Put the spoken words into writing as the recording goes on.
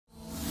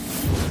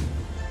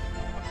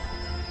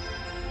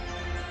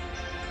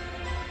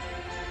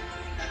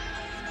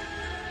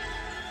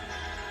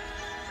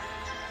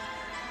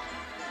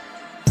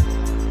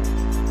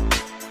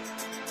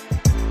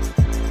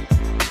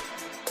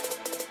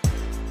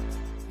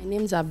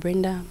name's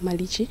Brenda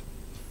Malichi.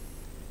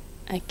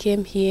 I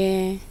came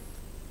here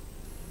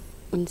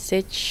in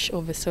search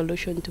of a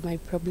solution to my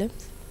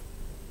problems.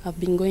 I've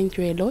been going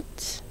through a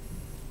lot.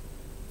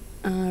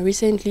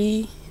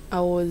 Recently,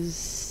 I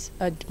was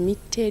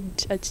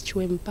admitted at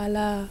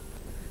Chwempala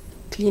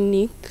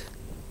clinic.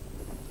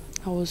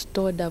 I was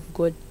told I've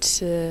got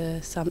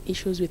some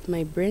issues with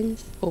my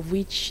brains, of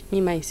which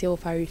me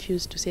myself, I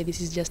refused to say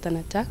this is just an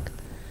attack.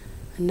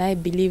 And I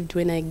believed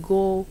when I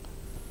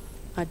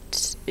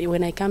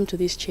come to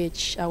this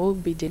church, I will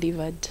be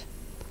delivered,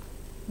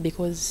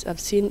 because I've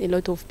seen a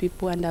lot of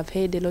people and I've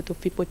heard a lot of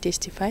people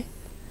testify,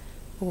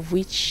 of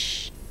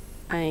which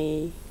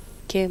I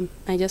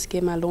just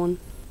came alone.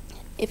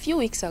 A few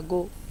weeks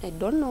ago, I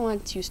don't know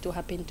what used to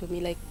happen to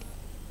me, like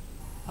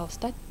I'll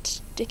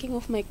start taking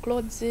off my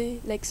clothes,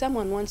 like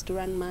someone wants to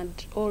run mad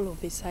all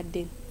of a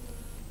sudden.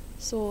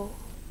 So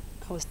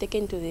I was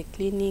taken to the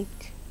clinic,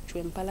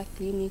 Chwempala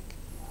clinic.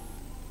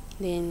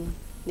 Then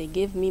they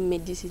gave me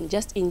medicine,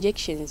 just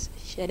injections.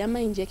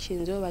 Shadama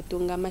injections over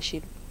tunga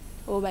mashiru,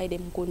 over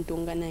them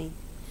kuntunga 9.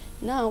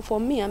 Now for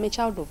me, I'm a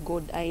child of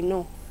God. I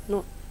know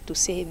not to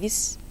say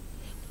this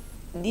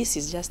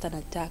is just an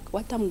attack.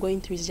 What I'm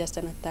going through is just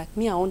an attack.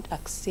 Me, I won't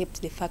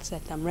accept the fact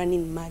that I'm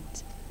running mad.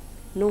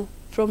 No,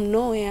 from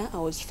nowhere I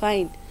was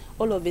fine.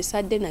 All of a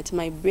sudden at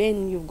my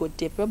brain, you've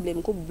got a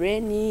problem. Go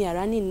brain, you're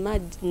running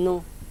mad.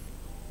 No,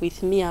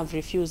 with me, I've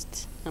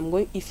refused.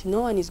 If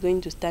no one is going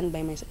to stand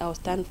by myself, I'll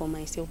stand for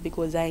myself,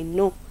 because I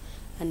know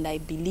and I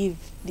believe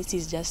this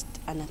is just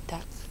an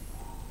attack.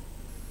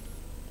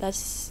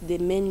 That's the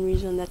main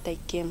reason that I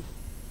came.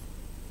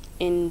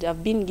 And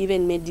I've been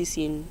given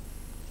medicine.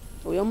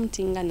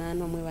 Oyomutinga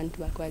nano mwe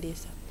bantu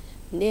bakwalesa.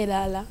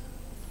 Ndelala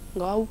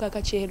ngawuka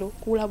kachero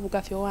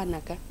kulabuka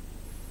fyowanaka.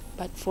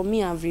 But for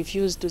me, I've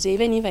refused to say,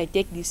 even if I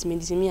take this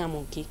medicine, me, I'm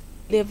okay.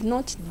 They've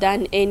not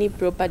done any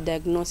proper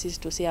diagnosis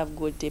to say I've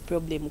got a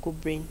problem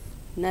with brain.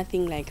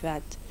 Nothing like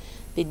that.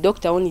 The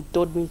doctor only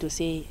told me to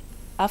say,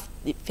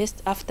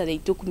 after they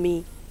took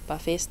me per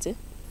first,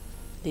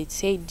 they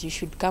said you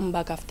should come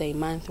back after a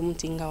month.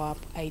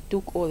 I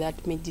took all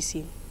that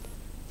medicine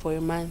for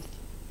a month.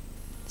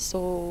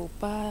 So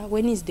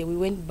Wednesday we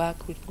went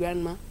back with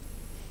grandma.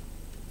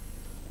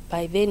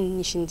 By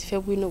then,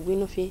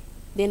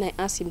 then I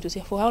asked him to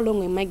say, for how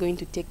long am I going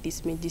to take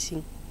this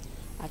medicine?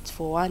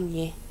 For 1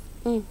 year.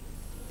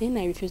 Then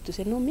I refused to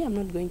say, no, me, I'm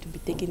not going to be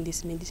taking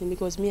this medicine,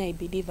 because me, I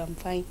believe I'm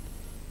fine.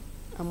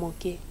 I'm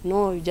okay.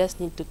 No, you just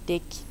need to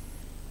take.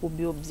 We'll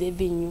be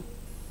observing you.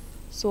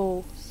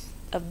 So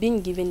I've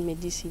been given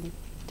medicine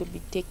to be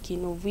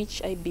taken, of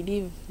which I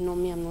believe, no,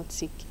 me, I'm not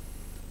sick.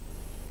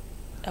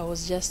 I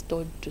was just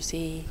told to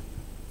say,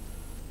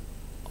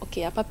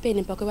 okay, apa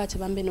pene pakwe bati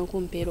bambe no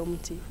kumpero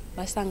muti.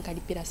 Basanka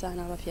lipira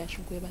sana bafya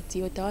shukwe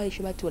bati otawa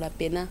ishu bati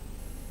ulapena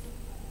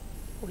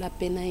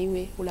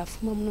iwe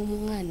ulafuma muno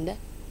munganda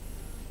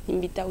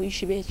imbita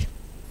wishi becho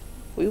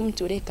uyu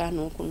mtu reka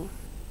no kuno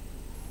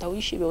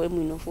tawishi bewe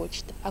mwino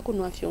fochita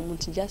akuno afyo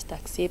muti, just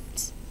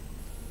accept,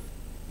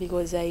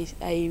 because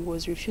I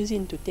was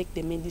refusing to take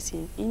the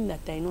medicine, in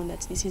that I know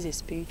that this is a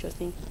spiritual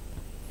thing.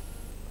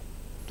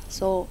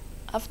 So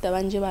after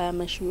banje ba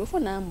mashu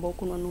for na mbo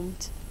kuno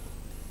numti,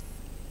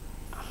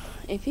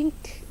 I think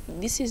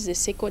this is the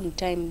second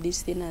time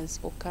this thing has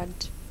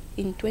occurred.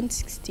 In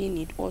 2016,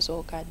 it also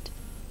occurred.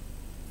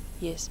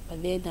 Yes,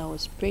 but then I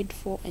was prayed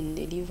for and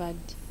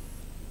delivered.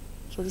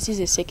 So this is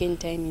the second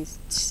time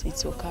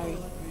it's occurring.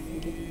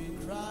 Okay.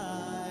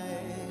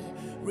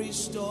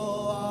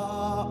 Restore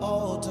our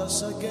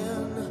altars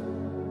again.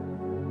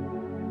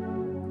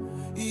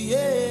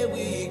 Yeah,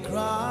 we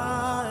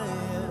cry.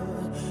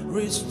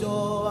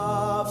 Restore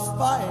our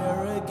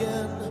fire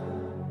again.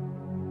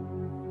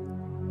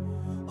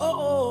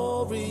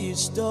 Oh,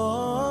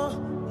 restore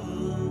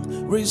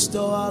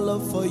our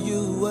love for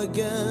you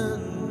again.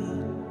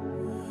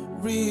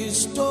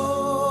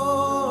 Restore.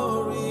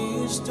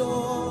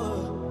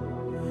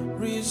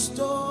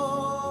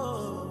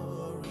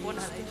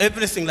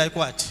 Everything like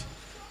what?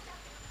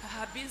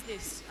 Her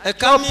business.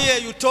 Come here,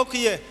 you talk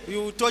here,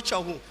 you torture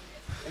who?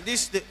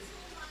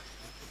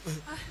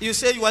 You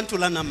say you want to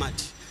learn a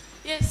mat.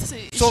 Yes.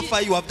 So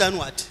far you have done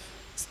what?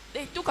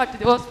 They took her to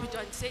the hospital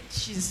and said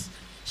she's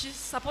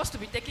supposed to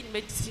be taking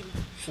medicine.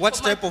 What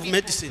type of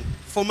medicine?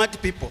 For mad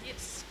people?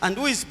 Yes. And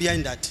who is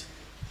behind that?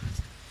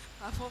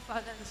 Our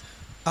forefathers.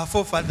 Our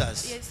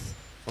forefathers? Yes.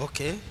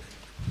 Okay.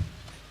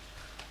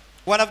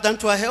 What have done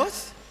to her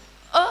health?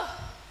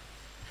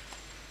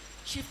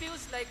 She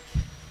feels like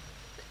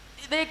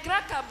they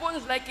crack her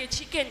bones like a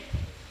chicken.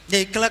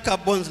 They crack her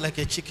bones like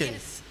a chicken?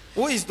 Yes.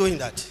 Who is doing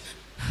that?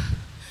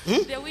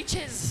 The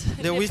witches.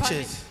 The witches?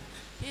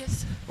 Family.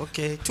 Yes.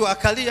 Okay. To her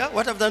career?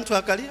 What have done to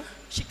her career?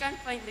 She can't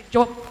find a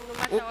job.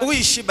 No matter Who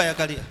is she by her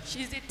career?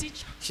 She's a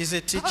teacher. She's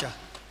a teacher.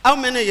 How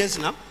many years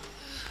now?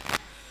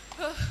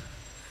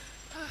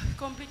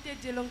 Completed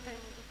a long time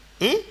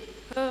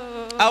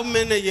ago. How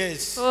many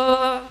years?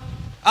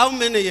 How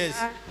many years?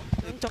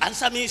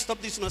 Answer me, stop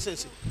this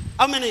nonsense.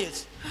 How many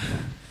years?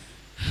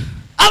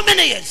 How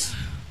many years?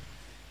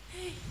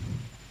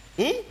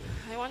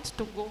 I I want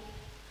to go.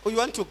 Oh, you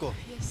want to go?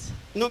 Yes.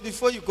 No,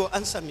 before you go,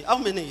 answer me. How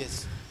many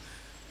years?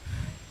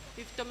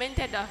 We've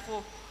tormented her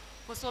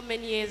for so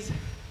many years.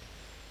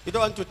 You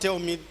don't want to tell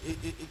me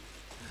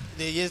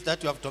the years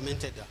that you have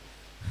tormented her.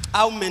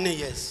 How many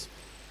years?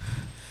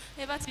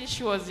 Ever since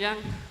she was young.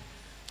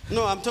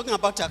 No, I'm talking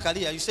about her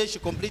career. You said she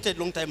completed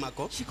long time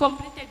ago. She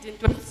completed in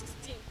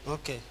 2016.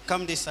 Okay,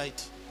 come this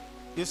side.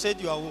 You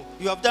said you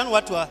have done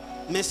what were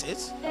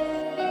messes.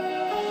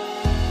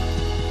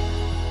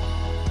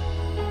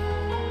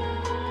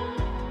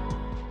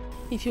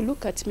 If you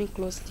look at me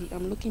closely,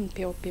 I'm looking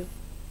pale.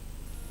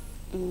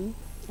 I'm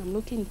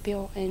looking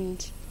pale,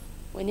 and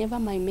whenever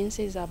my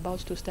menses are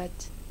about to start,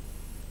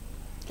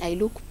 I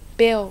look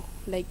pale.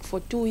 Like for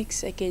 2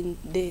 weeks,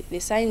 the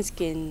signs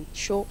can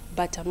show,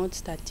 but I'm not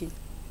starting.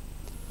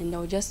 And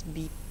I'll just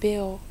be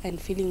pale and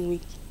feeling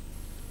weak.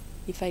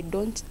 If I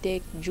don't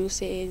take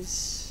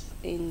juices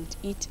and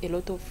eat a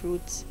lot of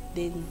fruits,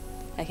 then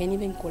I can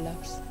even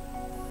collapse.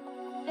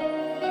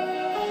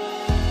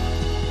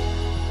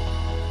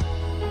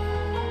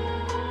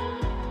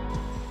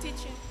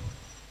 Teaching.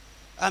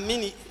 I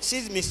mean,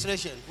 she's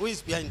menstruation. Who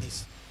is behind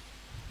this?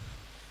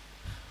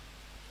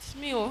 It's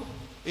me, oh.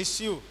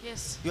 It's you.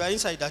 Yes. You are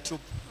inside that tube.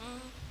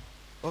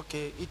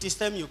 Okay, it is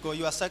time you go.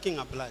 You are sucking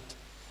her blood.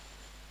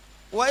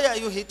 Why are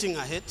you hitting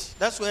her head?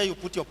 That's where you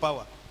put your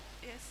power.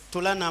 Yes. To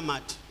learn her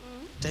mad.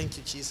 Thank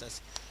you,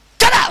 Jesus.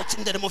 Get out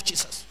in the name of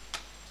Jesus.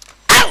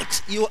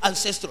 Out, you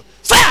ancestral.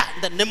 Fire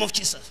in the name of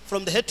Jesus.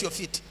 From the head to your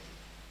feet.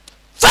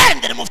 Fire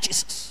in the name of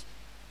Jesus.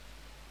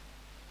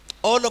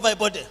 All over your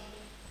body.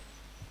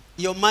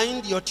 Your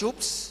mind, your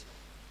tubes.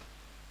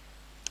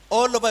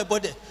 All over your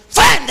body.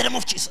 Fire in the name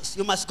of Jesus.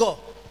 You must go.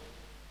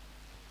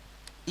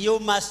 You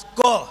must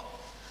go.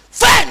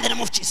 Fire in the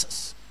name of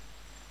Jesus.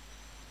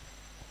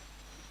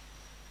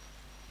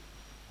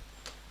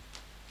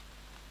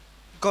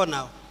 Go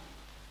now.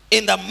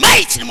 In the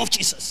mighty name of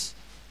Jesus.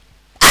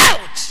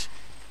 Out.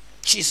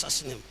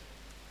 Jesus' name.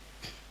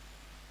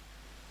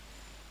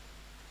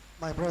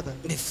 My brother,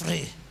 Be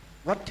free.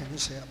 what can you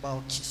say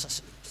about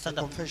Jesus' name. the Stand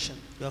up. confession?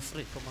 You are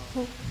free. Come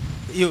on.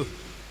 You.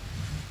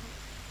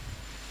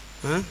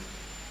 Huh?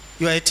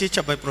 You are a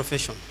teacher by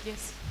profession.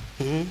 Yes.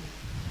 You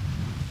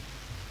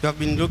have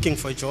been looking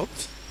for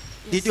jobs.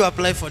 Yes. Did you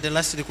apply for the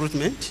last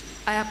recruitment?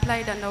 I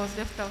applied and I was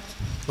left out.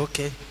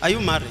 Okay. Are you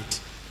married?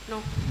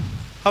 No.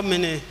 How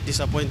many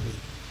disappointments?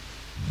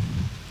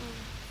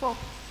 4.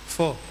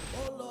 4.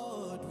 Oh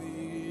Lord,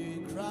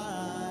 we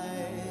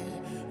cry,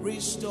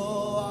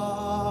 restore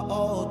our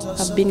altar.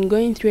 I've been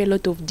going through a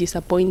lot of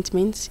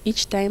disappointments.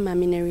 Each time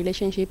I'm in a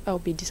relationship, I'll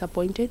be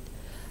disappointed.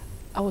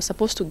 I was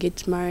supposed to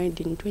get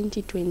married in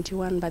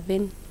 2021, but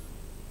then,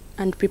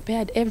 and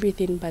prepared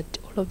everything, but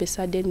all of a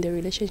sudden the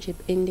relationship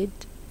ended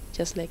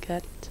just like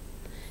that.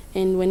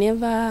 And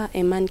whenever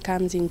a man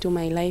comes into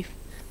my life,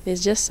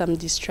 there's just some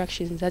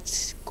distractions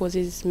that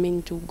causes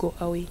men to go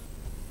away.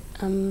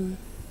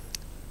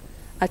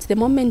 At the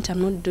moment,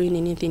 I'm not doing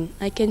anything.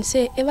 I can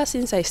say ever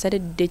since I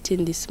started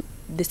dating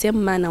the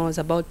same man I was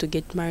about to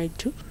get married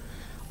to,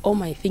 all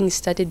my things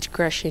started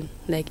crashing,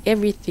 like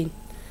everything.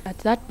 At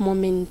that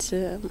moment,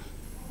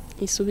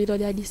 isubiro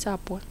lya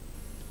lisapwa.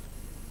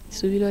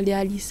 Isubiro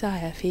lya lisa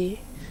yafe,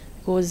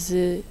 because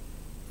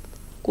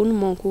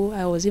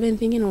I was even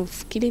thinking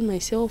of killing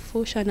myself,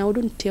 and I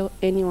wouldn't tell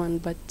anyone,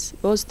 but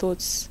those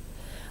thoughts,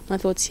 my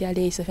thoughts here,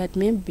 I thought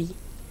maybe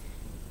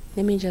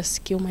let me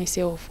just kill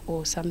myself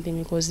or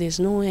something, because there's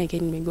no way I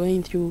can be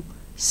going through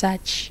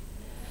such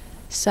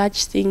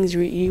things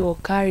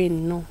reoccurring.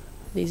 No,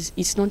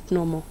 it's not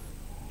normal.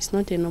 It's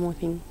not a normal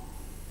thing.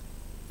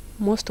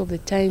 Most of the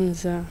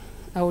times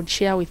I would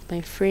share with my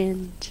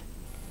friend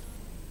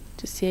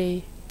to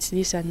say it's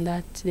this and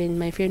that. Then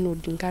my friend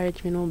would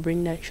encourage me, no,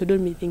 bring that.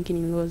 Shouldn't be thinking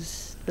in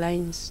those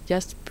lines.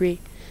 Just pray,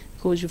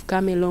 because you've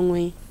come a long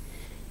way.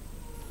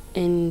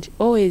 And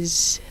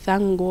always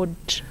thank God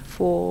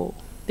for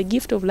the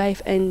gift of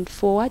life and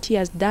for what He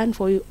has done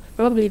for you.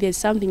 Probably there's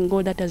something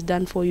God that has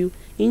done for you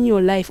in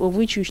your life of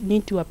which you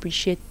need to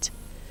appreciate.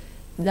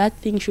 That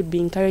thing should be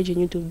encouraging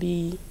you to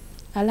be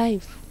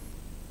alive.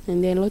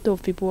 And then a lot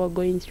of people are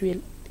going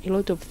through a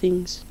lot of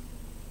things.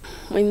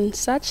 When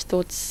such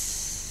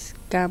thoughts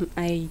come,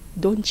 I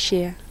don't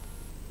share.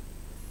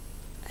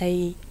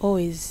 I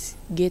always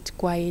get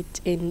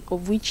quiet, and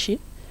of which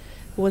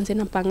once in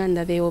a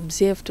panganda they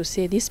observe to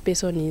say this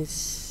person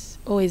is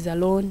always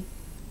alone,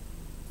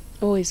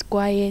 always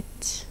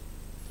quiet.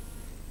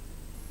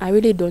 I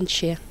really don't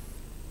share.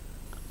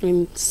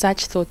 When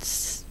such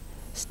thoughts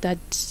start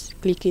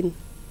clicking,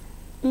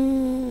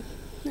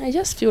 I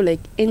just feel like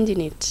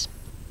ending it.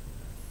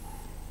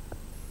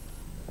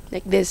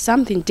 Like there's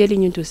something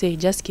telling you to say,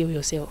 just kill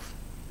yourself.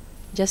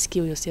 Just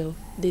kill yourself.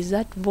 There's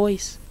that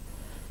voice,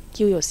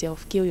 kill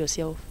yourself, kill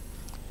yourself.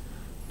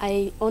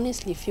 I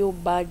honestly feel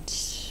bad,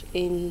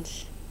 and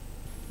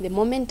the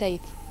moment I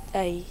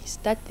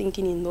start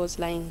thinking in those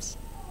lines,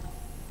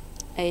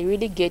 I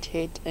really get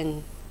hurt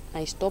and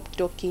I stop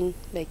talking.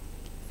 Like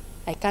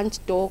I can't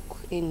talk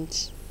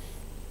and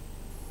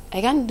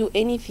I can't do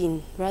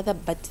anything rather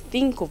but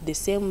think of the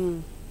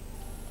same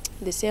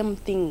the same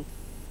thing,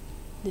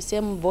 the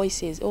same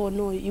voices. Oh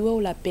no, iwe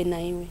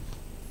ulapena iwe.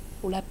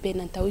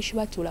 Ulapena tawishi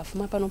watu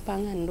ulafuma pano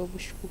panga ndo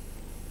bushuku.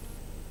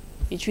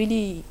 It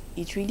really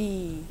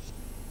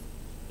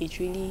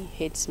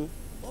hurts me.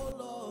 Oh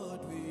Lord,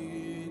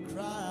 we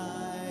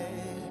cry,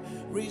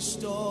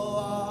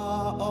 restore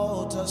our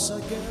altars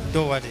again.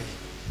 Don't worry.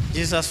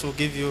 Jesus will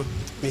give you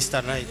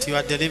Mr. Right. You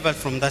are delivered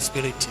from that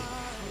spirit.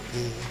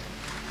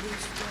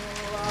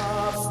 Restore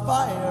our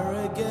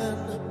fire again.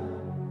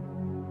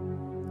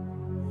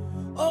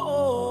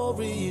 Oh,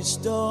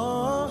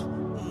 restore,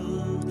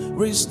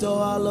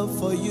 restore our love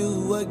for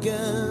you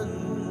again.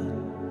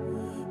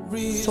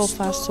 So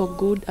far, so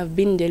good. I've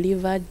been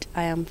delivered.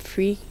 I am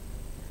free,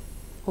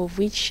 of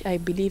which I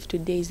believe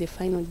today is the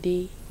final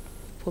day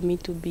for me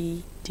to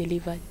be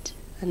delivered.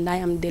 And I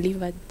am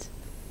delivered.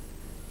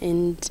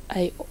 And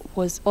I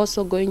was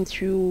also going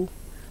through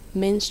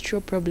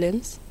menstrual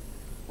problems,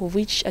 of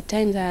which at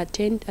times I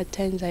attend, at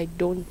times I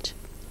don't.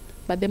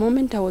 But the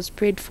moment I was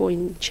prayed for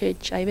in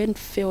church, I even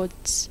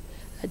felt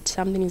that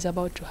something is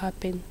about to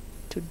happen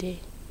today.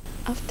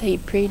 After he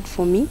prayed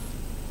for me,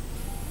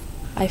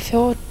 I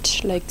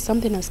felt like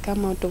something has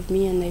come out of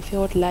me and I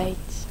felt light.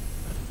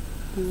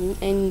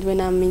 And when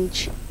I'm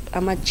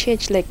at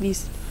church like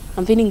this,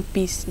 I'm feeling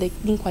peace, like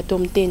and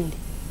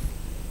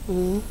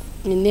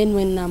then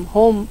when I'm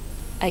home,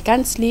 I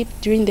can't sleep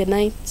during the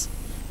night.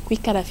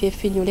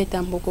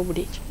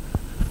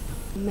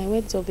 My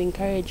words of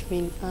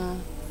encouragement are,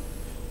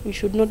 we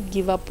should not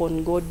give up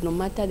on God no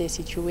matter the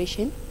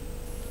situation.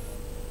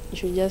 You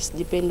should just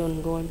depend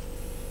on God.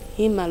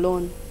 Him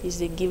alone is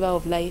the giver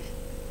of life.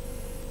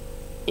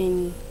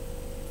 And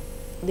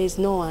there's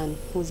no one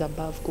who's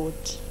above God.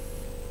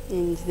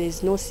 And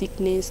there's no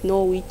sickness,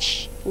 no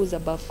witch who's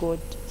above God.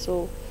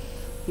 So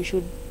we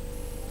should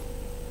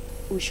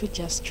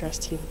just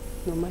trust him,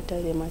 no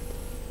matter the matter.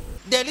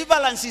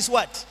 Deliverance is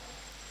what?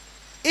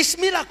 It's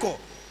miracle.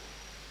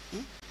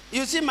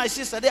 You see my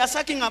sister, they are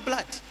sucking her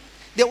blood.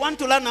 They want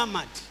to learn her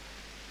mad.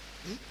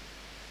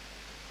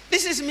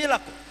 This is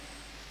miracle.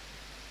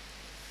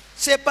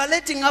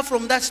 Separating her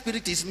from that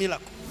spirit is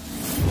miracle.